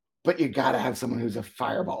 But you got to have someone who's a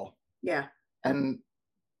fireball. Yeah. And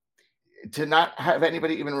to not have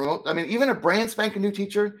anybody even remote, I mean, even a brand spanking new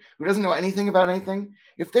teacher who doesn't know anything about anything,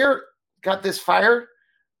 if they're got this fire,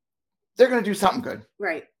 they're going to do something good.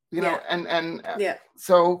 Right. You know, and yeah.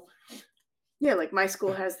 So Yeah, like my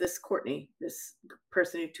school has this Courtney, this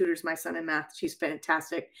person who tutors my son in math. She's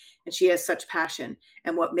fantastic and she has such passion.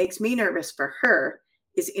 And what makes me nervous for her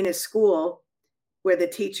is in a school where the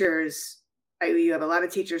teachers, you have a lot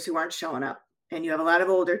of teachers who aren't showing up, and you have a lot of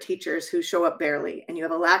older teachers who show up barely, and you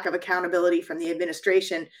have a lack of accountability from the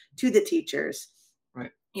administration to the teachers.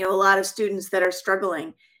 Right. You know, a lot of students that are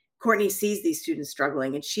struggling. Courtney sees these students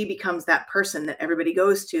struggling, and she becomes that person that everybody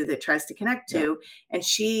goes to that tries to connect to. And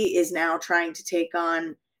she is now trying to take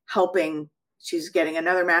on helping. She's getting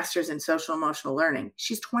another master's in social emotional learning.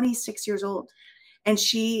 She's 26 years old. And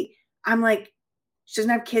I'm like, she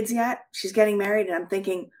doesn't have kids yet. She's getting married. And I'm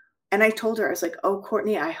thinking, and I told her, I was like, oh,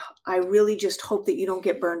 Courtney, I really just hope that you don't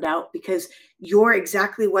get burned out, because you're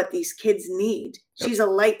exactly what these kids need. Yep. She's a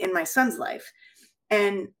light in my son's life.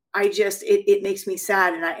 And it makes me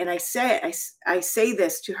sad. And I say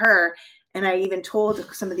this to her. And I even told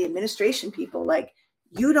some of the administration people, like,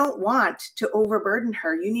 you don't want to overburden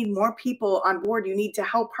her. You need more people on board. You need to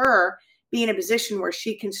help her be in a position where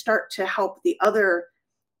she can start to help the other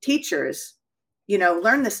teachers,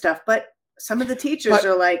 learn this stuff. But some of the teachers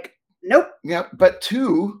are like, nope. Yeah. But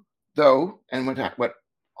too, though, and what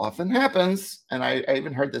often happens, and I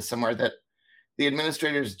even heard this somewhere, that the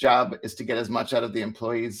administrator's job is to get as much out of the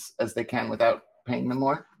employees as they can without paying them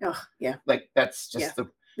more. Oh, yeah. Like that's just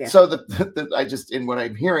Yeah. So in what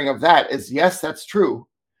I'm hearing of that is, yes, that's true.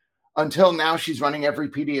 Until now, she's running every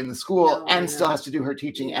PD in the school still has to do her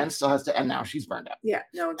teaching and now she's burned out. Yeah,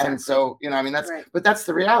 no, exactly. And so, I mean, that's, right. But that's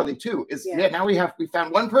the reality too, is now we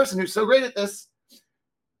found one person who's so great at this,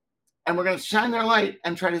 and we're going to shine their light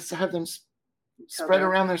and try to have them spread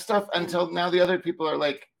around their stuff until now the other people are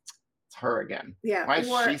like, it's her again. Yeah. Why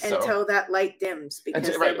is she so? Until that light dims because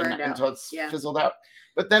they're burned out. Until it's fizzled out.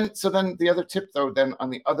 But then the other tip, though, then on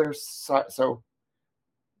the other side, so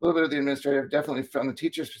a little bit of the administrative, definitely from the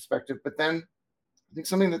teacher's perspective, but then I think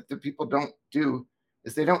something that the people don't do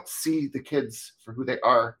is they don't see the kids for who they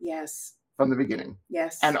are. Yes. From the beginning.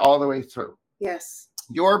 Yes. And all the way through. Yes.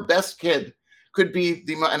 Your best kid could be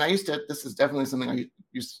and this is definitely something I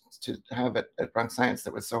used to have at Bronx Science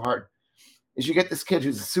that was so hard, is you get this kid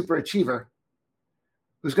who's a super achiever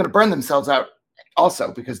who's going to burn themselves out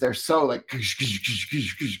also because they're so like,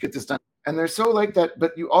 get this done. And they're so like that,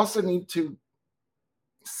 but you also need to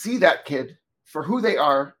see that kid for who they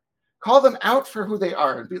are, call them out for who they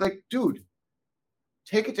are, and be like, dude,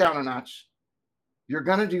 take it down a notch. You're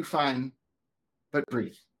going to do fine, but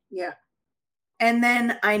breathe. Yeah. And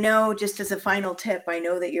then I know, just as a final tip, I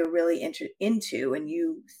know that you're really into and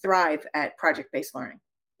you thrive at project-based learning.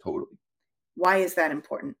 Totally. Why is that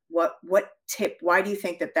important? What tip? Why do you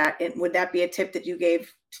think that would that be a tip that you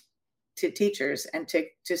gave to teachers and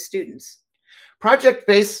to students?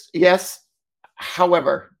 Project-based, yes.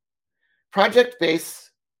 However, project-based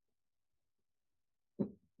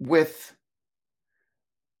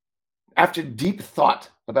after deep thought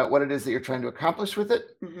about what it is that you're trying to accomplish with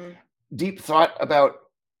it, deep thought about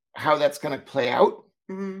how that's going to play out,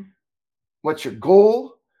 what's your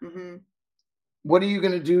goal, what are you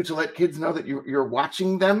going to do to let kids know that you're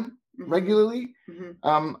watching them regularly.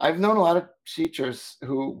 I've known a lot of teachers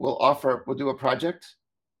who will do a project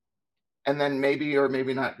and then maybe or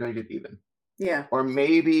maybe not grade it even. Yeah. Or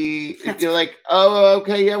maybe you're like, oh,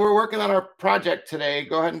 okay, yeah, we're working on our project today.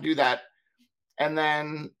 Go ahead and do that. And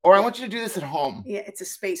then, or I want you to do this at home. Yeah, it's a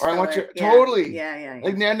space. Or I want you totally. Yeah.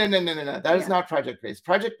 Like, no. That is not project-based.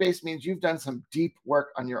 Project-based means you've done some deep work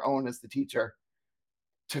on your own as the teacher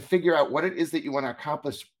to figure out what it is that you want to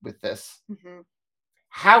accomplish with this,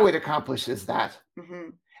 how it accomplishes that,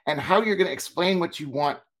 and how you're going to explain what you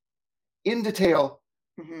want in detail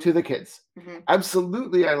to the kids.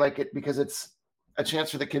 Absolutely, I like it because it's a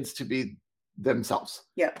chance for the kids to be themselves.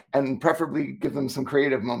 Yeah. And preferably give them some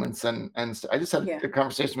creative moments. And I just had a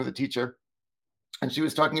conversation with a teacher, and she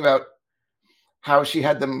was talking about how she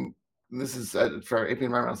had them. This is for AP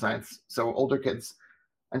Environmental Science, so older kids,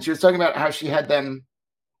 and she was talking about how she had them.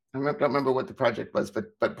 I don't remember what the project was,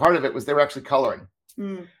 but part of it was they were actually coloring.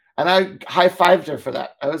 And I high-fived her for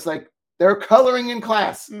that. I was like, they're coloring in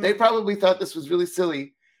class. They probably thought this was really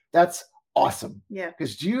silly. That's awesome. Yeah.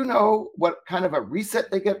 Because do you know what kind of a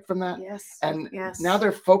reset they get from that? Yes. And now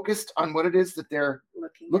they're focused on what it is that they're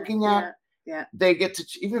looking at. Yeah. They get to,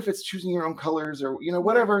 even if it's choosing your own colors or,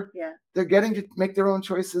 whatever, they're getting to make their own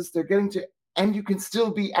choices. They're getting to, and you can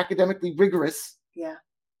still be academically rigorous. Yeah.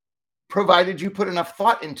 Provided you put enough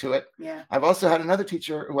thought into it. Yeah. I've also had another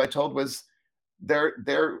teacher who I told was they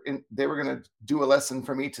were going to do a lesson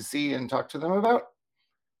for me to see and talk to them about.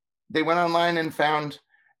 They went online and found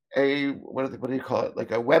what do you call it?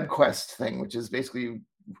 Like a web quest thing, which is basically you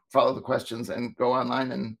follow the questions and go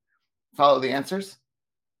online and follow the answers.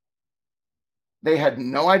 They had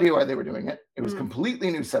no idea why they were doing it. It was completely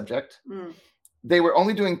new subject. They were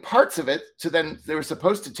only doing parts of it. So then they were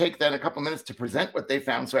supposed to take then a couple minutes to present what they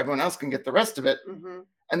found so everyone else can get the rest of it.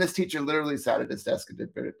 And this teacher literally sat at his desk and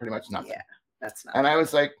did pretty much nothing. Yeah, that's not. And I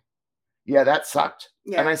was like, yeah, that sucked.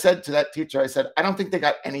 Yeah. And I said to that teacher, I said, I don't think they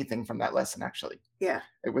got anything from that lesson, actually. Yeah.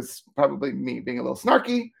 It was probably me being a little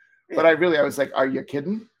snarky, but I was like, are you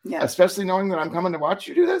kidding? Yeah. Especially knowing that I'm coming to watch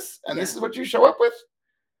you do this and this is what you show up with.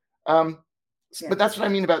 But that's what I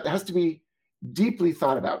mean about it has to be deeply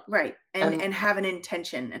thought about. Right. And have an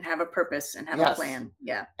intention and have a purpose and have a plan.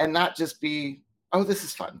 Yeah. And not just be, oh, this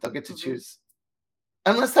is fun. They'll get to choose.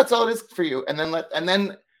 Unless that's all it is for you. And then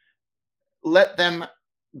let them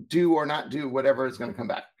do or not do whatever is going to come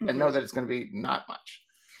back and know that it's going to be not much.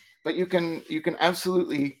 But you can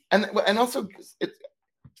absolutely, and also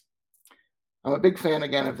I'm a big fan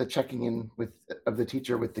again of the checking in of the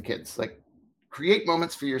teacher with the kids. Like, create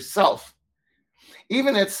moments for yourself.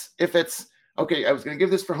 Even if it's, okay, I was going to give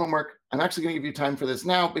this for homework. I'm actually going to give you time for this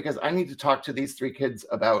now because I need to talk to these 3 kids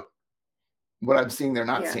about what I'm seeing they're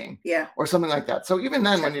not seeing. Yeah. Or something like that. So even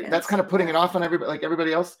then, that's kind of putting it off on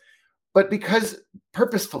everybody else. But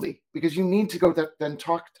purposefully, because you need to go then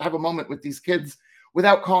have a moment with these kids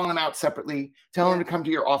without calling them out separately, telling them to come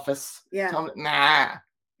to your office. Yeah. Tell them, nah.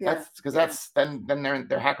 Yeah. That's because then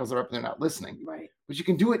their hackles are up and they're not listening. Right. But you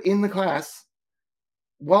can do it in the class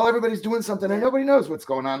while everybody's doing something and nobody knows what's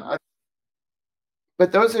going on.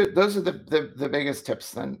 But those are the biggest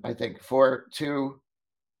tips then, I think, for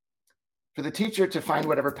the teacher to find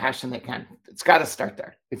whatever passion they can. It's got to start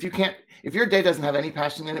there. If your day doesn't have any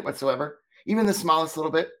passion in it whatsoever, even the smallest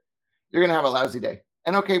little bit, you're going to have a lousy day.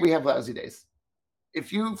 And okay, we have lousy days.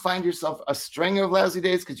 If you find yourself a string of lousy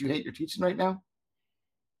days because you hate your teaching right now,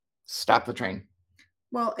 stop the train.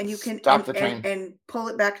 Well, and you can stop the train and pull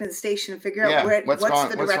it back to the station and figure out what's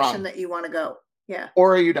the direction that you want to go. Yeah.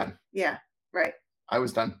 Or are you done? Yeah. Right. I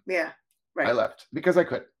was done. Yeah. Right. I left because I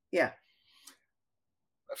could. Yeah.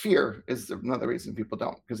 Fear is another reason people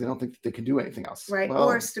don't, because they don't think that they can do anything else. Right.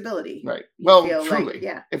 Or stability. Right. Well, truly.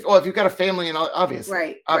 Like, if you've got a family and obviously.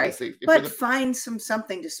 Right. Obviously. But find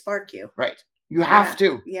something to spark you. Right. You have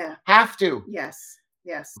to. Yeah. Have to. Yes.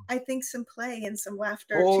 Yes. I think some play and some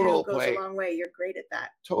laughter too goes a long way. You're great at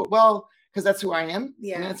that. Well, because that's who I am.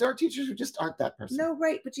 Yeah. And there are teachers who just aren't that person. No,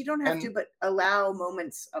 right. But you don't have to, but allow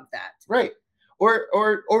moments of that. Right. Or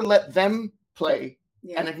let them play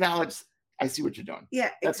and acknowledge, I see what you're doing. Yeah,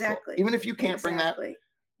 that's exactly. Cool. Even if you can't bring that.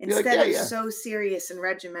 Instead of so serious and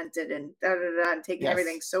regimented and and taking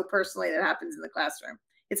everything so personally that happens in the classroom.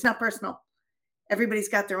 It's not personal. Everybody's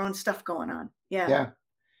got their own stuff going on. Yeah. Yeah.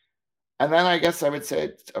 And then I guess I would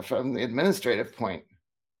say from the administrative point,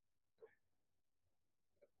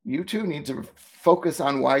 you too need to focus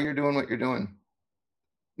on why you're doing what you're doing.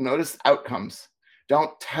 Notice outcomes.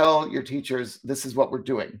 Don't tell your teachers this is what we're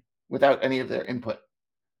doing without any of their input.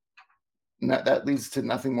 That leads to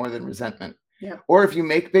nothing more than resentment. Yeah. Or if you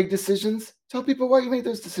make big decisions, tell people why you made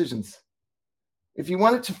those decisions. If you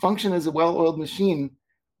want it to function as a well-oiled machine,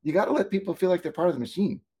 you got to let people feel like they're part of the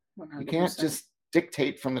machine. 100%. You can't just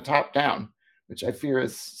dictate from the top down, which I fear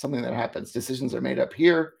is something that happens. Decisions are made up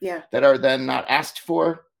here that are then not asked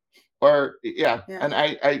for, or and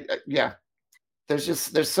I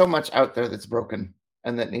there's so much out there that's broken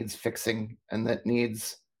and that needs fixing and that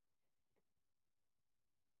needs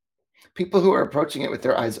people who are approaching it with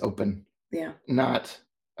their eyes open. Yeah. Not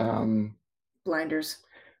blinders,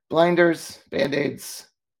 Band-Aids,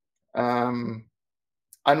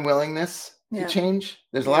 unwillingness to change.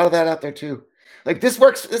 There's a lot of that out there too. Like this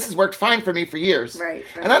has worked fine for me for years. Right.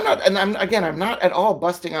 And I'm not at all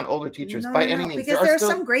busting on older teachers by any means. Because there are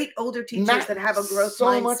some great older teachers that have a growth mindset.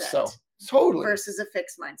 So much so. Totally. Versus a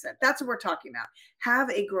fixed mindset. That's what we're talking about.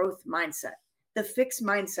 Have a growth mindset. The fixed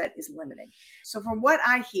mindset is limiting. So from what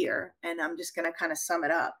I hear, and I'm just going to kind of sum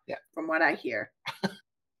it up from what I hear,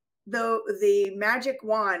 though the magic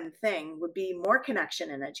wand thing would be more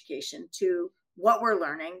connection in education to what we're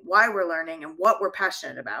learning, why we're learning, and what we're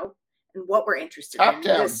passionate about, and what we're interested in.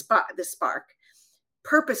 The spark.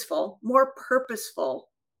 More purposeful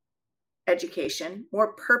education,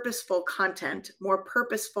 more purposeful content, more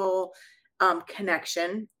purposeful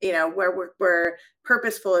connection, where we're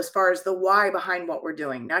purposeful as far as the why behind what we're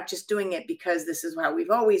doing, not just doing it because this is how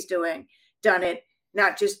we've always done it,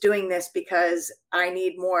 not just doing this because I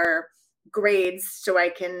need more grades so I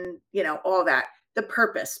can, all that. The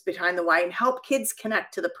purpose behind the why, and help kids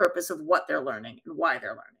connect to the purpose of what they're learning and why they're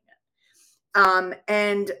learning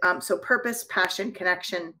it. So purpose, passion,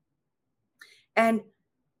 connection, and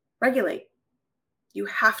regulate. You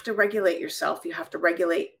have to regulate yourself. You have to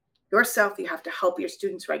regulate yourself. You have to help your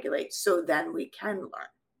students regulate, so then we can learn.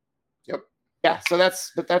 Yep. Yeah. So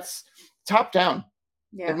that's top down.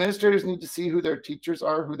 Yeah. Administrators need to see who their teachers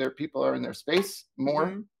are, who their people are in their space more.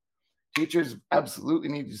 Mm-hmm. Teachers absolutely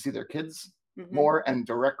need to see their kids Mm-hmm. more and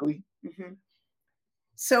directly. Mm-hmm.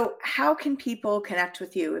 So how can people connect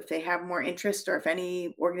with you if they have more interest, or if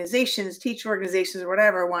any organizations, teacher organizations or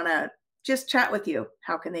whatever, want to just chat with you?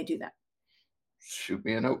 How can they do that? Shoot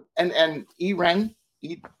me a note. And EWREN,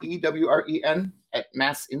 EWREN at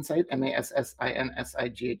MassInsight,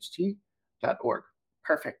 MassInsight.org.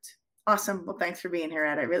 Perfect. Awesome. Well, thanks for being here,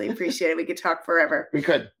 Ed. I really appreciate it. We could talk forever. We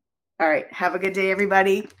could. All right. Have a good day,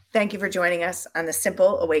 everybody. Thank you for joining us on the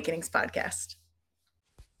Simple Awakenings podcast.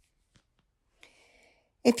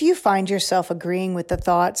 If you find yourself agreeing with the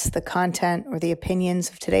thoughts, the content, or the opinions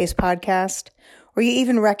of today's podcast, or you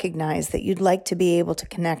even recognize that you'd like to be able to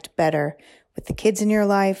connect better with the kids in your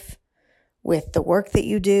life, with the work that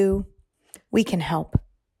you do, we can help.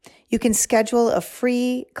 You can schedule a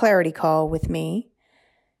free clarity call with me,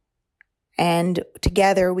 and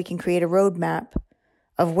together we can create a roadmap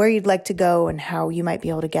of where you'd like to go and how you might be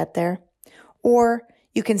able to get there. Or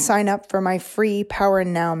you can sign up for my free Power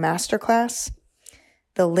Now Masterclass.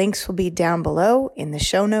 The links will be down below in the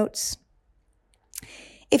show notes.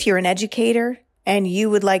 If you're an educator and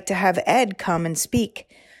you would like to have Ed come and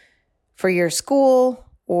speak for your school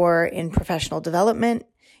or in professional development,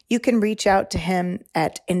 you can reach out to him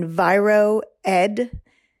at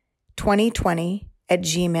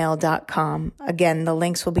enviroed2020@gmail.com. Again, the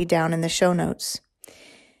links will be down in the show notes.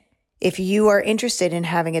 If you are interested in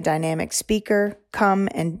having a dynamic speaker come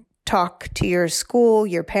and talk to your school,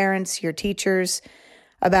 your parents, your teachers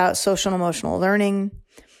about social and emotional learning,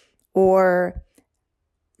 or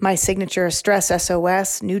my signature Stress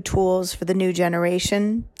SOS, New Tools for the New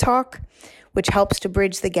Generation talk, which helps to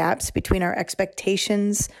bridge the gaps between our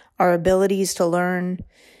expectations, our abilities to learn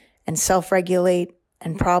and self-regulate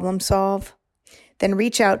and problem solve, then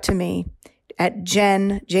reach out to me at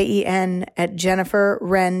Jen, Jen, at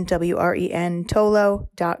JenniferWren, WREN,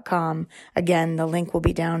 Tolo.com. Again, the link will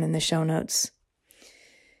be down in the show notes.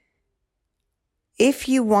 If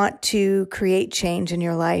you want to create change in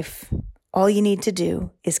your life, all you need to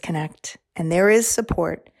do is connect. And there is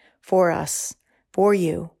support for us, for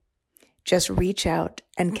you. Just reach out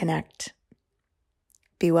and connect.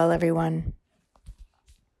 Be well, everyone.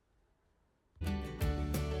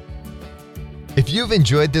 If you've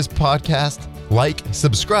enjoyed this podcast, like,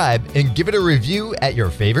 subscribe, and give it a review at your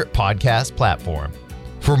favorite podcast platform.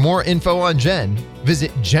 For more info on Jen,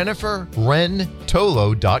 visit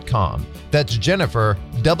JenniferWrenTolo.com. That's Jennifer,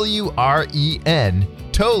 WREN,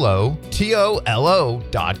 Tolo,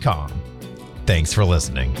 TOLO.com. Thanks for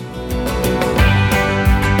listening.